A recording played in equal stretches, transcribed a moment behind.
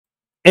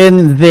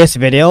In this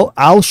video,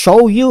 I'll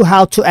show you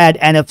how to add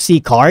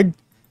NFC card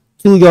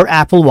to your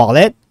Apple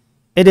Wallet.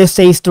 It is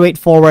a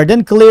straightforward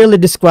and clearly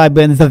described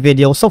in the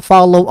video, so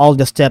follow all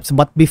the steps.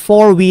 But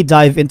before we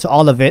dive into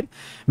all of it,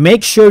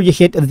 make sure you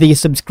hit the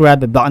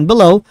subscribe button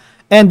below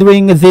and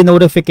ring the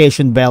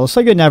notification bell so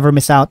you never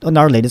miss out on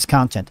our latest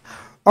content.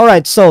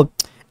 Alright, so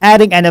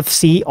adding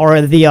NFC or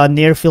the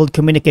near-field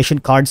communication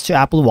cards to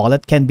Apple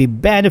Wallet can be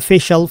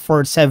beneficial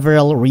for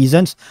several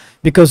reasons.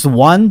 Because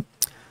one,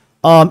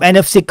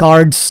 NFC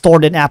cards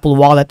stored in Apple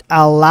Wallet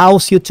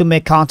allows you to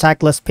make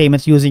contactless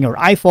payments using your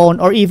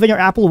iPhone or even your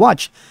Apple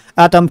Watch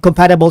at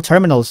compatible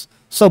terminals.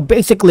 So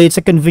basically, it's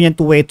a convenient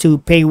way to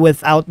pay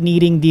without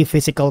needing the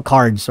physical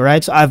cards,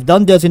 right? So I've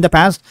done this in the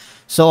past,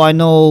 so I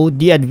know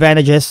the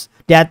advantages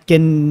that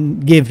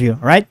can give you,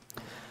 right?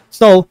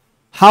 So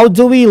how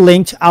do we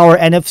link our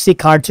NFC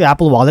card to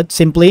Apple Wallet?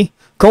 Simply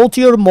go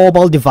to your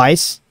mobile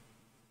device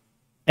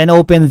and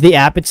open the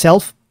app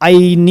itself. I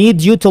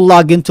need you to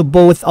log into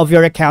both of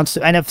your accounts,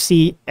 to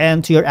NFC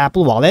and to your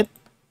Apple Wallet.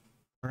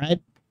 All right.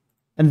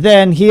 And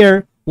then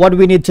here, what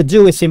we need to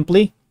do is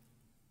simply,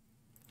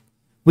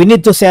 we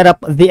need to set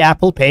up the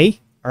Apple Pay.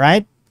 All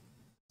right.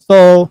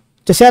 So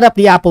to set up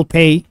the Apple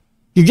Pay,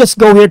 you just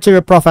go here to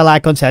your profile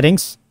icon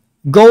settings,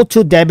 go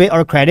to debit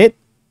or credit.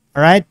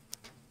 All right.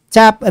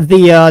 Tap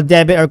the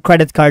debit or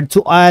credit card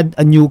to add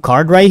a new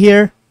card right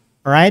here.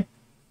 All right.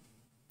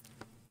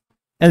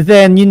 And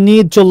then you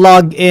need to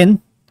log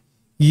in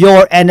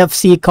your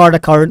NFC card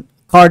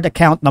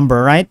account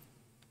number, right?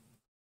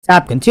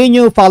 Tap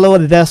continue, follow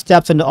the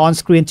steps on the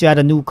on-screen to add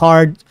a new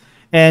card,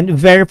 and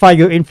verify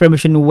your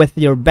information with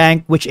your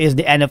bank, which is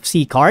the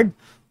NFC card,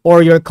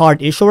 or your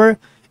card issuer.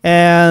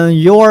 And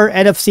your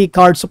NFC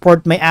card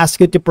support may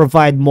ask you to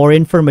provide more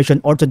information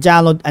or to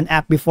download an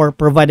app before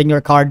providing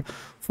your card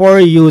for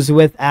use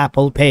with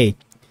Apple Pay.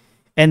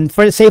 And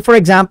for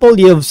example,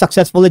 you've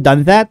successfully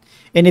done that,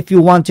 and if you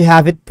want to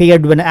have it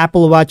paired with an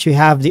Apple Watch, you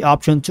have the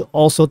option to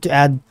also to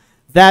add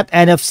that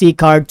NFC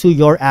card to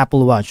your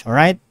Apple Watch. All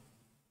right.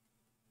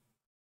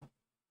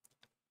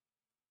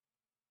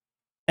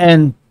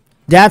 And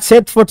that's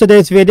it for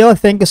today's video.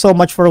 Thank you so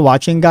much for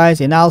watching, guys,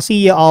 and I'll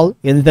see you all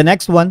in the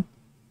next one.